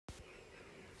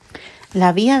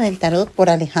La Vía del Tarot por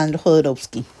Alejandro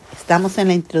Jodorowsky. Estamos en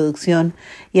la introducción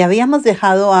y habíamos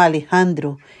dejado a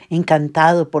Alejandro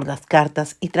encantado por las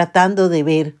cartas y tratando de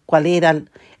ver cuál era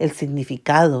el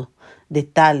significado de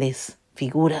tales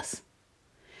figuras.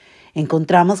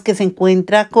 Encontramos que se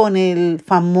encuentra con el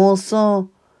famoso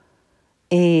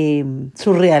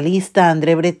surrealista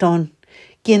André Breton,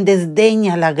 quien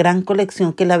desdeña la gran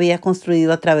colección que él había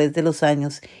construido a través de los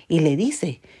años y le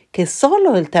dice que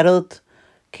solo el tarot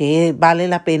que vale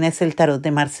la pena es el tarot de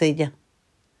Marsella.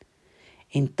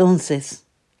 Entonces,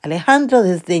 Alejandro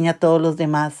desdeña a todos los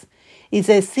demás y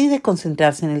se decide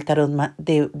concentrarse en el tarot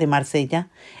de Marsella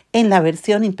en la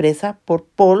versión impresa por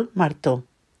Paul Marteau.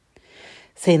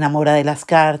 Se enamora de las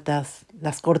cartas,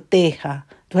 las corteja,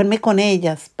 duerme con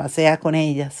ellas, pasea con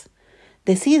ellas.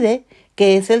 Decide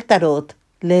que es el tarot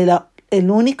el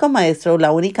único maestro o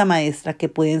la única maestra que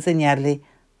puede enseñarle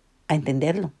a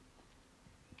entenderlo.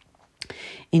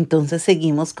 Entonces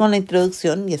seguimos con la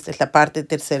introducción y esta es la parte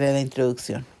tercera de la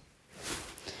introducción.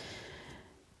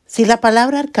 Si la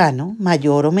palabra arcano,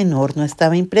 mayor o menor, no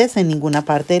estaba impresa en ninguna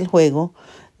parte del juego,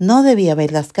 no debía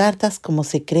ver las cartas como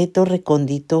secreto,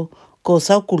 recóndito,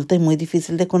 cosa oculta y muy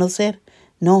difícil de conocer.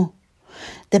 No,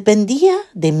 dependía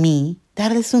de mí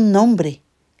darles un nombre.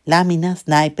 Láminas,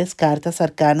 naipes, cartas,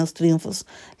 arcanos, triunfos,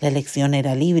 la elección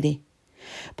era libre.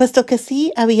 Puesto que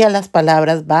sí había las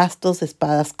palabras bastos,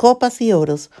 espadas, copas y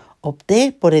oros,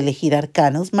 opté por elegir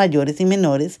arcanos mayores y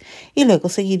menores y luego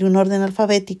seguir un orden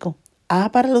alfabético.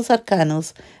 A para los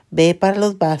arcanos, B para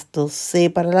los bastos, C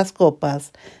para las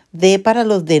copas, D para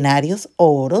los denarios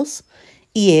o oros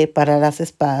y E para las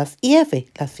espadas y F,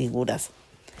 las figuras.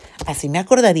 Así me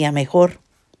acordaría mejor.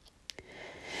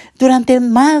 Durante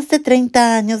más de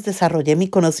 30 años desarrollé mi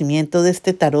conocimiento de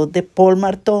este tarot de Paul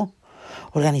Marteau.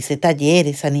 Organicé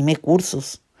talleres, animé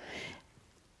cursos.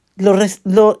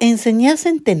 Lo enseñé a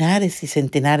centenares y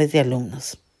centenares de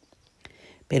alumnos.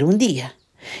 Pero un día,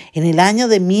 en el año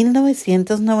de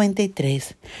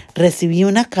 1993, recibí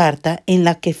una carta en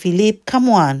la que Philippe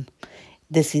Camoin,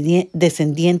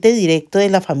 descendiente directo de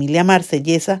la familia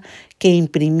marsellesa que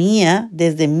imprimía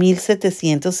desde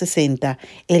 1760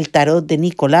 el tarot de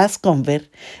Nicolas Convert,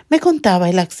 me contaba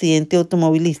el accidente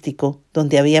automovilístico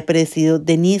donde había perecido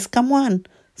Denis Camoin,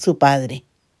 su padre.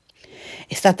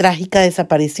 Esta trágica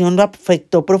desaparición lo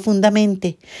afectó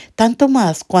profundamente, tanto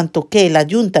más cuanto que el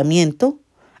ayuntamiento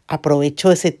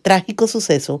aprovechó ese trágico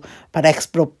suceso para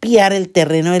expropiar el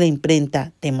terreno de la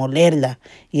imprenta, demolerla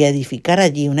y edificar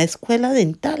allí una escuela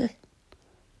dental.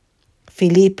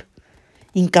 Philippe,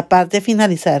 incapaz de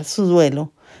finalizar su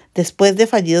duelo, después de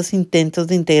fallidos intentos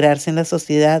de integrarse en la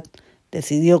sociedad,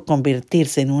 decidió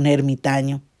convertirse en un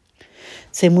ermitaño.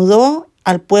 Se mudó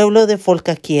al pueblo de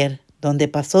Folcaquier, donde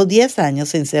pasó 10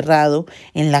 años encerrado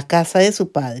en la casa de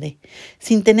su padre,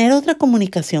 sin tener otra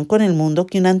comunicación con el mundo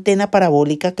que una antena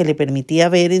parabólica que le permitía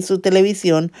ver en su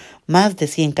televisión más de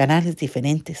 100 canales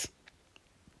diferentes.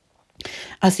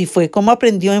 Así fue como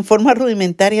aprendió en forma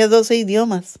rudimentaria 12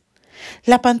 idiomas.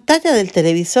 La pantalla del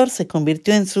televisor se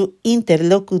convirtió en su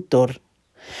interlocutor.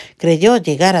 Creyó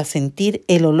llegar a sentir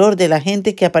el olor de la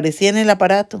gente que aparecía en el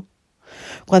aparato.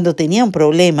 Cuando tenía un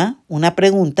problema, una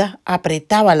pregunta,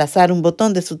 apretaba al azar un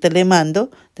botón de su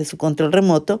telemando, de su control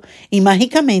remoto, y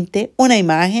mágicamente una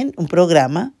imagen, un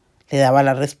programa, le daba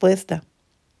la respuesta.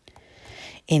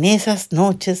 En esas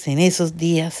noches, en esos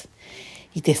días,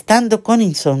 y estando con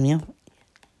insomnio,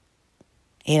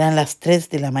 eran las 3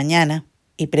 de la mañana,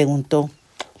 y preguntó,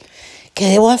 ¿qué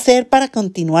debo hacer para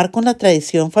continuar con la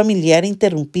tradición familiar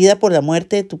interrumpida por la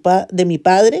muerte de mi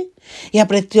padre? Y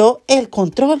apretó el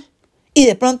control. Y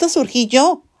de pronto surgí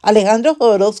yo, Alejandro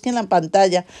Jodorowsky, en la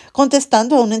pantalla,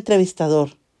 contestando a un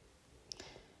entrevistador.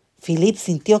 Philippe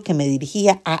sintió que me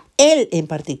dirigía a él en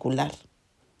particular.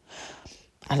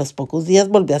 A los pocos días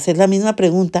volví a hacer la misma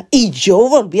pregunta y yo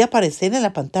volví a aparecer en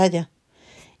la pantalla.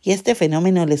 Y este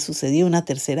fenómeno le sucedió una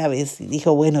tercera vez y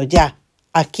dijo, bueno, ya,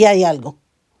 aquí hay algo.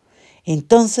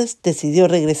 Entonces decidió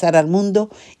regresar al mundo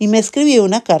y me escribió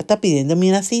una carta pidiéndome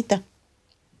una cita.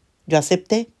 Yo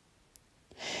acepté.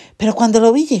 Pero cuando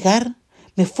lo vi llegar,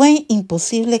 me fue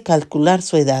imposible calcular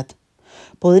su edad.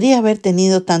 Podría haber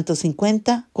tenido tanto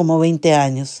 50 como 20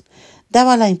 años.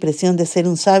 Daba la impresión de ser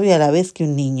un sabio a la vez que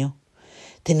un niño.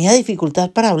 Tenía dificultad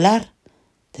para hablar.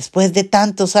 Después de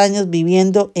tantos años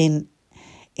viviendo en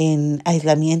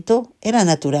aislamiento, era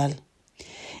natural.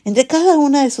 Entre cada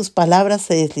una de sus palabras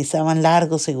se deslizaban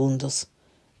largos segundos.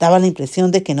 Daba la impresión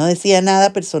de que no decía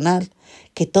nada personal,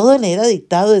 que todo le era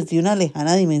dictado desde una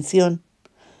lejana dimensión.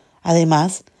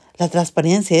 Además, la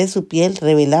transparencia de su piel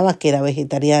revelaba que era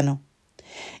vegetariano.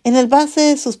 En el base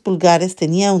de sus pulgares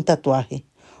tenía un tatuaje,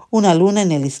 una luna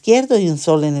en el izquierdo y un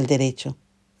sol en el derecho.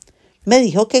 Me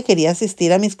dijo que quería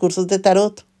asistir a mis cursos de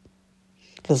tarot.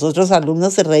 Los otros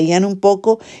alumnos se reían un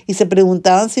poco y se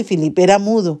preguntaban si Felipe era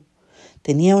mudo.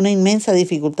 Tenía una inmensa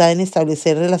dificultad en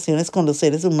establecer relaciones con los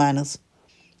seres humanos.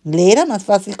 Le era más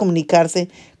fácil comunicarse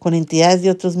con entidades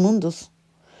de otros mundos.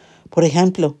 Por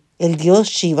ejemplo, el dios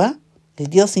Shiva, el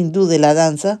dios hindú de la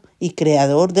danza y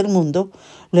creador del mundo,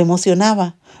 lo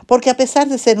emocionaba, porque a pesar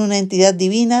de ser una entidad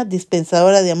divina,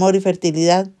 dispensadora de amor y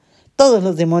fertilidad, todos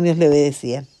los demonios le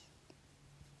obedecían.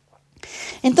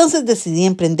 Entonces decidí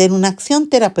emprender una acción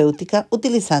terapéutica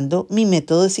utilizando mi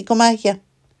método de psicomagia.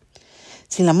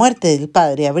 Si la muerte del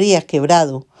padre habría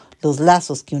quebrado los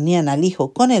lazos que unían al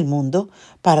hijo con el mundo,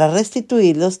 para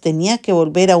restituirlos tenía que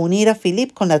volver a unir a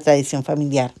Philippe con la tradición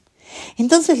familiar.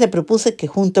 Entonces le propuse que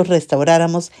juntos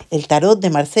restauráramos el tarot de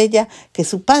Marsella que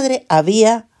su padre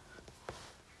había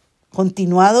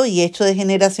continuado y hecho de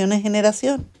generación en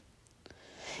generación.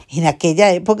 En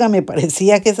aquella época me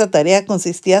parecía que esa tarea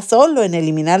consistía solo en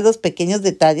eliminar los pequeños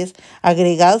detalles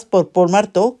agregados por Paul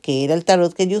Marteau, que era el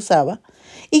tarot que yo usaba,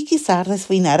 y quizá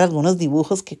refinar algunos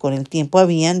dibujos que con el tiempo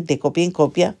habían, de copia en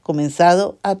copia,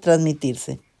 comenzado a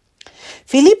transmitirse.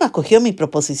 Philippe acogió mi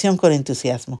proposición con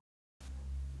entusiasmo.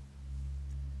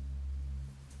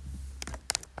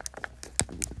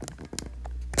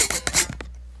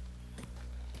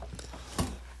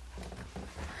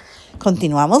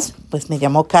 Continuamos, pues me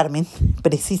llamó Carmen,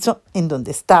 preciso en donde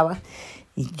estaba,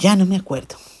 y ya no me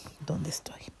acuerdo dónde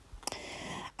estoy.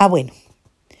 Bueno,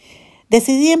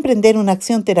 decidí emprender una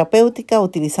acción terapéutica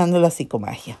utilizando la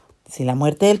psicomagia. Si la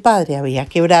muerte del padre había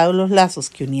quebrado los lazos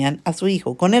que unían a su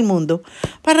hijo con el mundo,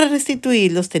 para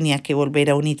restituirlos tenía que volver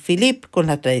a unir Philippe con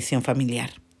la tradición familiar.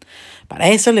 Para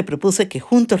eso le propuse que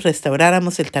juntos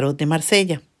restauráramos el tarot de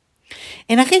Marsella.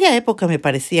 En aquella época me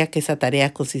parecía que esa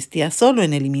tarea consistía solo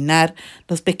en eliminar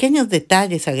los pequeños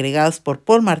detalles agregados por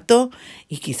Paul Marteau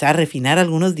y quizá refinar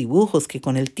algunos dibujos que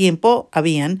con el tiempo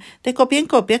habían, de copia en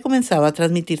copia, comenzado a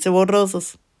transmitirse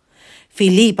borrosos.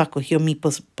 Philippe acogió mi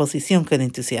posición con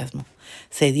entusiasmo.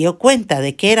 Se dio cuenta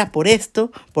de que era por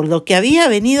esto por lo que había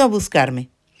venido a buscarme.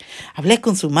 Hablé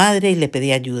con su madre y le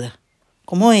pedí ayuda.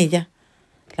 Como ella,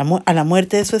 a la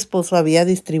muerte de su esposo había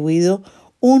distribuido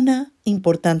una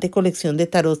importante colección de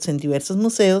tarots en diversos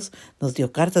museos, nos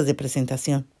dio cartas de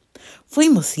presentación.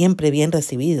 Fuimos siempre bien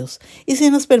recibidos y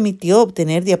se nos permitió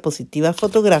obtener diapositivas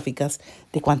fotográficas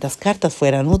de cuantas cartas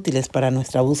fueran útiles para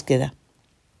nuestra búsqueda.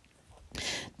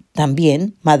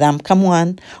 También Madame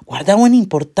Camoin guardaba una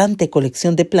importante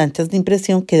colección de planchas de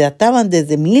impresión que databan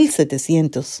desde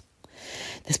 1700.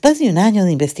 Después de un año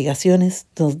de investigaciones,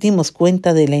 nos dimos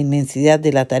cuenta de la inmensidad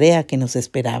de la tarea que nos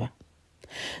esperaba.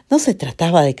 No se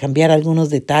trataba de cambiar algunos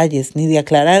detalles ni de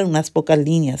aclarar unas pocas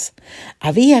líneas.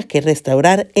 Había que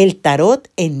restaurar el tarot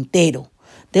entero,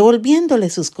 devolviéndole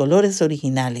sus colores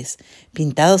originales,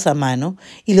 pintados a mano,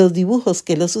 y los dibujos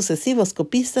que los sucesivos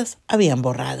copistas habían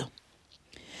borrado.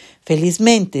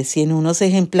 Felizmente, si en unos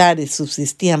ejemplares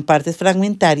subsistían partes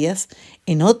fragmentarias,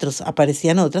 en otros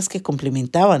aparecían otras que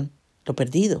complementaban lo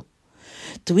perdido.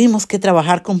 Tuvimos que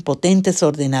trabajar con potentes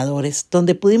ordenadores,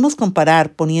 donde pudimos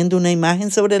comparar, poniendo una imagen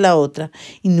sobre la otra,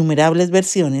 innumerables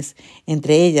versiones,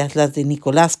 entre ellas las de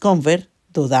Nicolas Convert,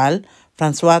 Dodal,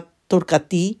 François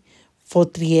Turcaty,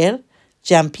 Fautrier,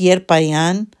 Jean-Pierre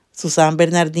Payan, Suzanne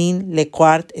Bernardin,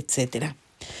 Lecoart, etc.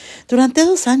 Durante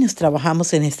 2 años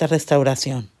trabajamos en esta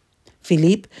restauración.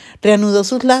 Philippe reanudó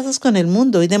sus lazos con el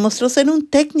mundo y demostró ser un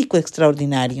técnico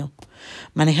extraordinario.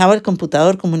 Manejaba el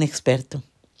computador como un experto.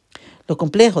 Lo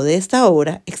complejo de esta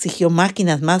obra exigió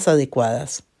máquinas más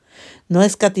adecuadas. No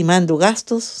escatimando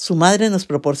gastos, su madre nos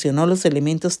proporcionó los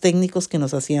elementos técnicos que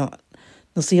nos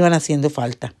iban haciendo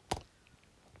falta.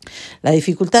 La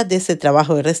dificultad de este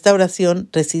trabajo de restauración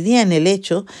residía en el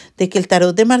hecho de que el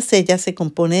tarot de Marsella se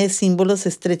compone de símbolos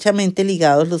estrechamente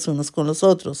ligados los unos con los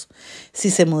otros. Si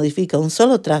se modifica un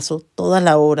solo trazo, toda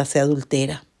la obra se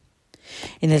adultera.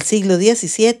 En el siglo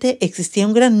XVII existía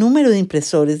un gran número de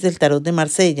impresores del tarot de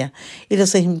Marsella y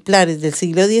los ejemplares del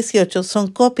siglo XVIII son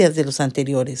copias de los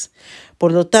anteriores.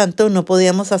 Por lo tanto, no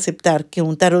podíamos aceptar que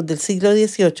un tarot del siglo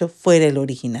XVIII fuera el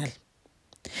original.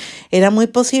 Era muy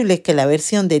posible que la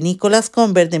versión de Nicolas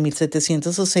Convert de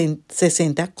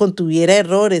 1760 contuviera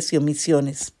errores y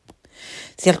omisiones.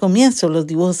 Si al comienzo los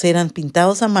dibujos eran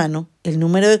pintados a mano, el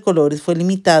número de colores fue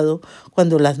limitado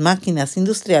cuando las máquinas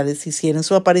industriales hicieron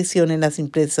su aparición en las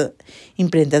imprentas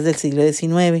del siglo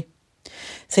XIX.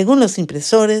 Según los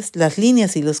impresores, las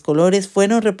líneas y los colores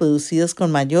fueron reproducidos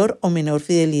con mayor o menor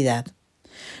fidelidad.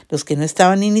 Los que no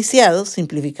estaban iniciados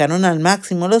simplificaron al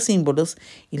máximo los símbolos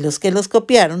y los que los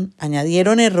copiaron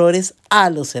añadieron errores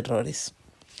a los errores.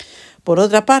 Por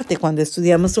otra parte, cuando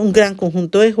estudiamos un gran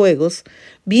conjunto de juegos,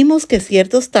 vimos que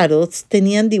ciertos tarots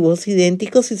tenían dibujos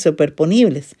idénticos y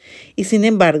superponibles, y sin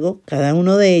embargo, cada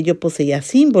uno de ellos poseía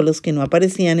símbolos que no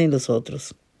aparecían en los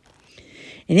otros.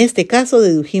 En este caso,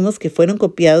 dedujimos que fueron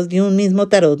copiados de un mismo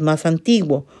tarot más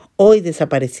antiguo, hoy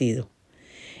desaparecido.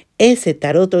 Ese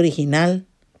tarot original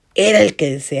era el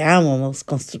que deseábamos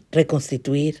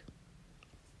reconstituir.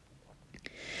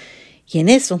 Y en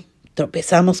eso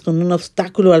tropezamos con un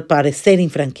obstáculo al parecer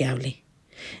infranqueable.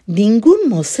 Ningún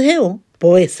museo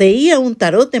poseía un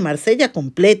tarot de Marsella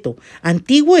completo,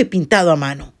 antiguo y pintado a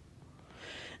mano.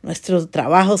 Nuestro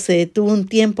trabajo se detuvo un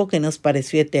tiempo que nos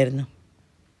pareció eterno.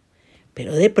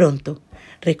 Pero de pronto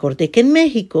recordé que en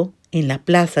México, en la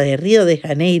plaza de Río de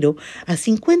Janeiro, a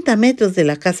 50 metros de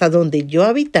la casa donde yo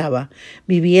habitaba,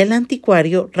 vivía el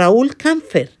anticuario Raúl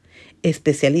Kampfer,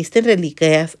 especialista en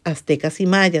reliquias aztecas y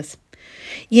mayas.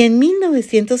 Y en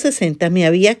 1960 me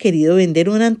había querido vender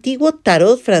un antiguo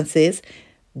tarot francés,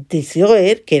 deseó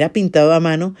él, que era pintado a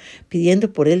mano,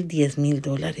 pidiendo por él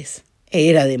 $10,000.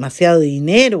 Era demasiado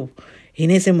dinero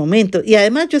en ese momento. Y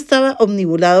además yo estaba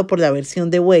omnibulado por la versión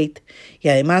de Waite. Y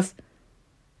además,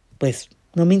 pues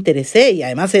no me interesé y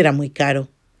además era muy caro.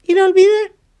 Y lo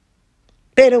olvidé.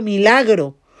 Pero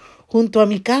milagro, junto a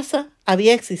mi casa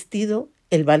había existido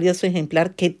el valioso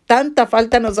ejemplar que tanta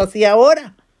falta nos hacía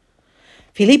ahora.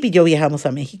 Felipe y yo viajamos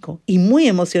a México y muy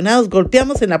emocionados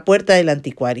golpeamos en la puerta del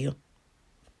anticuario.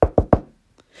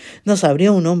 Nos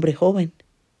abrió un hombre joven.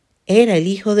 Era el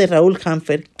hijo de Raúl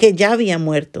Kampfer, que ya había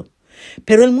muerto.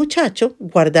 Pero el muchacho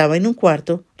guardaba en un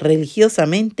cuarto,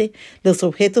 religiosamente, los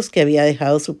objetos que había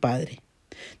dejado su padre.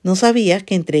 No sabía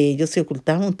que entre ellos se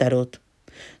ocultaba un tarot.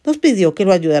 Nos pidió que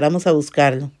lo ayudáramos a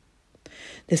buscarlo.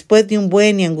 Después de un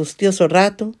buen y angustioso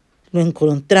rato, lo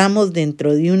encontramos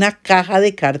dentro de una caja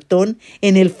de cartón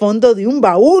en el fondo de un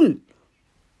baúl.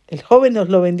 El joven nos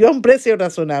lo vendió a un precio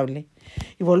razonable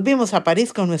y volvimos a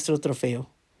París con nuestro trofeo.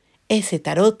 Ese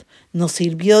tarot nos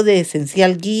sirvió de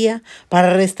esencial guía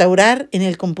para restaurar en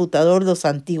el computador los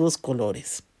antiguos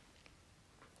colores.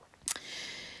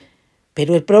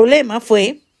 Pero el problema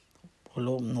fue,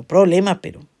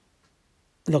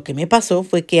 lo que me pasó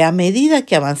fue que a medida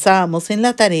que avanzábamos en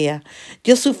la tarea,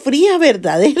 yo sufría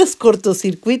verdaderos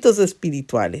cortocircuitos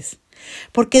espirituales,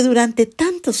 porque durante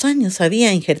tantos años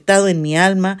había injertado en mi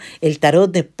alma el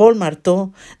tarot de Paul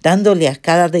Marteau, dándole a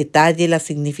cada detalle la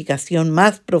significación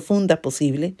más profunda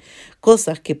posible,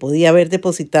 cosas que podía haber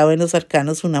depositado en los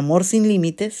arcanos un amor sin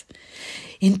límites.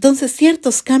 Entonces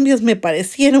ciertos cambios me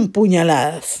parecieron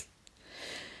puñaladas.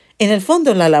 En el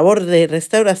fondo, la labor de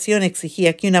restauración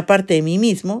exigía que una parte de mí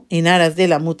mismo, en aras de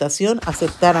la mutación,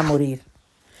 aceptara morir.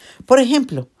 Por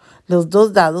ejemplo, los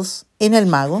 2 dados en el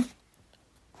mago,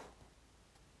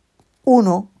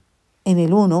 uno en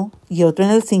el 1 y otro en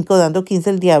el 5, dando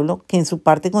 15 el diablo, que en su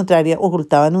parte contraria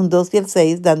ocultaban un 2 y el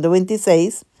 6, dando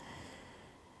 26,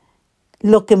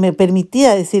 lo que me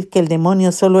permitía decir que el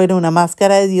demonio solo era una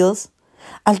máscara de Dios.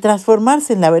 Al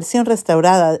transformarse en la versión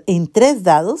restaurada en 3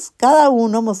 dados, cada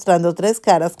uno mostrando 3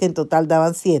 caras que en total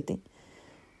daban 7,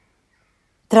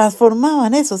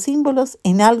 transformaban esos símbolos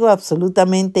en algo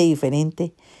absolutamente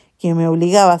diferente que me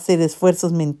obligaba a hacer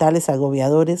esfuerzos mentales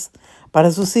agobiadores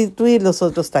para sustituir los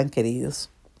otros tan queridos.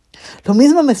 Lo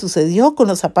mismo me sucedió con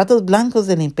los zapatos blancos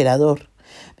del emperador.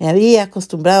 Me había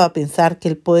acostumbrado a pensar que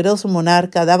el poderoso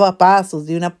monarca daba pasos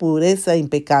de una pureza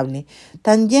impecable,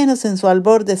 tan llenos en su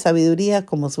albor de sabiduría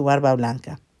como su barba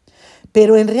blanca.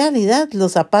 Pero en realidad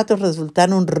los zapatos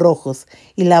resultaron rojos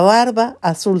y la barba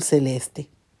azul celeste.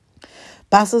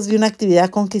 Pasos de una actividad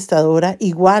conquistadora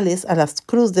iguales a la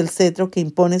cruz del cetro que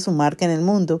impone su marca en el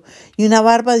mundo y una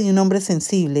barba de un hombre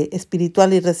sensible,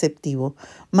 espiritual y receptivo,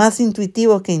 más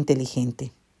intuitivo que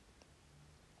inteligente.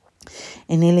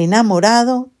 En El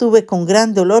enamorado tuve con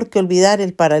gran dolor que olvidar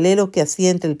el paralelo que hacía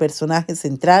entre el personaje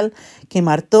central que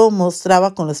Marteau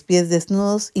mostraba con los pies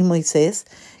desnudos y Moisés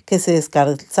que se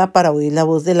descalza para oír la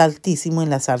voz del Altísimo en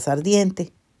la zarza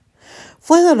ardiente.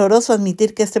 Fue doloroso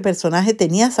admitir que este personaje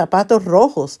tenía zapatos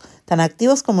rojos, tan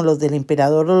activos como los del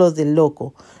emperador o los del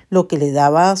loco, lo que le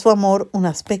daba a su amor un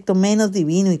aspecto menos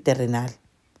divino y terrenal.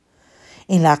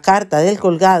 En la carta del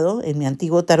colgado, en mi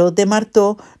antiguo tarot de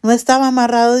Marteau, no estaba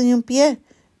amarrado de un pie,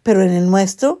 pero en el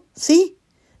nuestro, sí.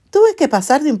 Tuve que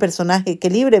pasar de un personaje que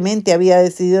libremente había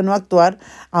decidido no actuar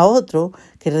a otro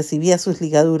que recibía sus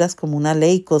ligaduras como una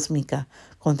ley cósmica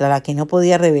contra la que no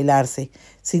podía rebelarse,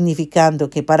 significando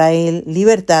que para él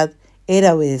libertad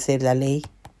era obedecer la ley.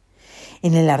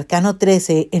 En el arcano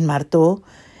 13, en Marteau,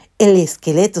 el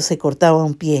esqueleto se cortaba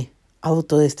un pie,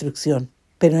 autodestrucción.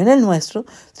 Pero en el nuestro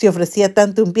se ofrecía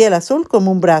tanto un piel azul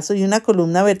como un brazo y una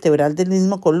columna vertebral del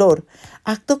mismo color,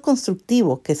 acto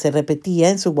constructivo que se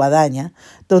repetía en su guadaña,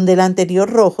 donde el anterior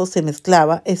rojo se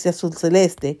mezclaba ese azul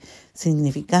celeste,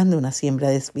 significando una siembra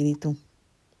de espíritu.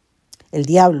 El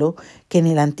diablo, que en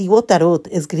el antiguo tarot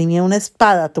esgrimía una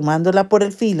espada tomándola por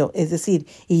el filo, es decir,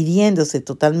 hiriéndose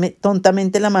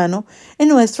tontamente la mano, en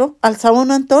nuestro alzaba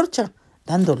una antorcha,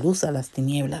 dando luz a las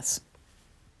tinieblas.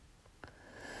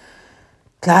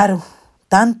 Claro,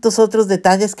 tantos otros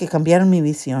detalles que cambiaron mi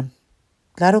visión.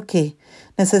 Claro que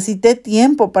necesité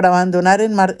tiempo para abandonar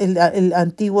el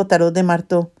antiguo tarot de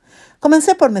Martó.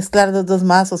 Comencé por mezclar los dos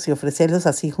mazos y ofrecerlos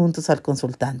así juntos al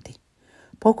consultante.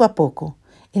 Poco a poco,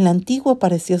 el antiguo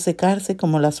pareció secarse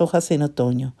como las hojas en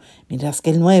otoño, mientras que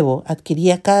el nuevo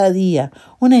adquiría cada día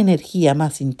una energía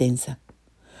más intensa.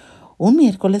 Un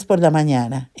miércoles por la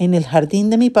mañana, en el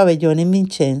jardín de mi pabellón en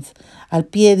Vincennes, al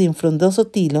pie de un frondoso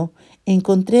tilo,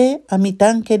 encontré a mi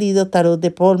tan querido tarot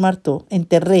de Paul Marteau,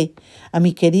 enterré a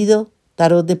mi querido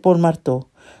tarot de Paul Marteau,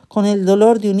 con el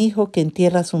dolor de un hijo que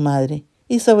entierra a su madre,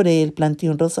 y sobre él planté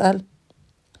un rosal.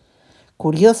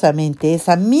 Curiosamente,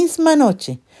 esa misma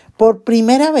noche, por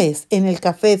primera vez en el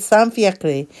café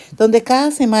Saint-Fiacre, donde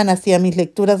cada semana hacía mis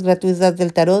lecturas gratuitas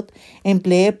del tarot,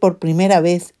 empleé por primera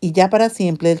vez y ya para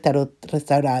siempre el tarot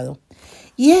restaurado.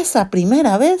 Y esa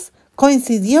primera vez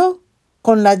coincidió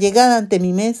con la llegada ante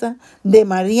mi mesa de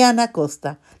Mariana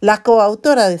Costa, la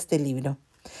coautora de este libro.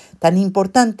 Tan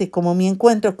importante como mi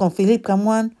encuentro con Philippe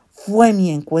Camoin fue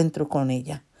mi encuentro con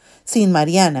ella. Sin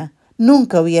Mariana,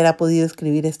 nunca hubiera podido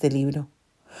escribir este libro.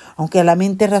 Aunque a la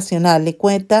mente racional le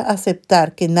cuesta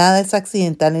aceptar que nada es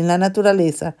accidental en la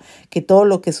naturaleza, que todo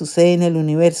lo que sucede en el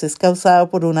universo es causado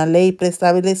por una ley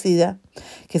preestablecida,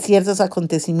 que ciertos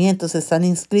acontecimientos están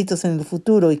inscritos en el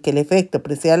futuro y que el efecto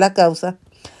precede a la causa,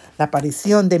 la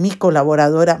aparición de mi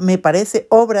colaboradora me parece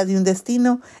obra de un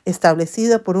destino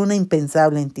establecido por una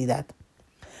impensable entidad.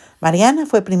 Mariana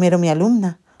fue primero mi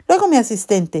alumna, luego mi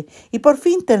asistente, y por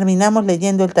fin terminamos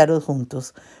leyendo el tarot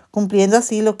juntos, cumpliendo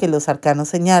así lo que los arcanos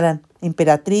señalan: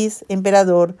 emperatriz,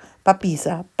 emperador,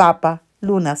 papisa, papa,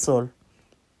 luna, sol.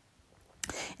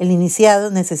 El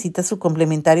iniciado necesita su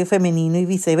complementario femenino y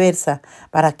viceversa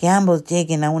para que ambos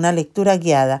lleguen a una lectura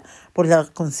guiada por la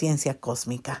conciencia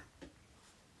cósmica.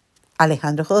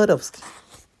 Alejandro Jodorowsky.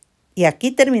 Y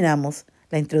aquí terminamos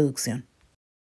la introducción.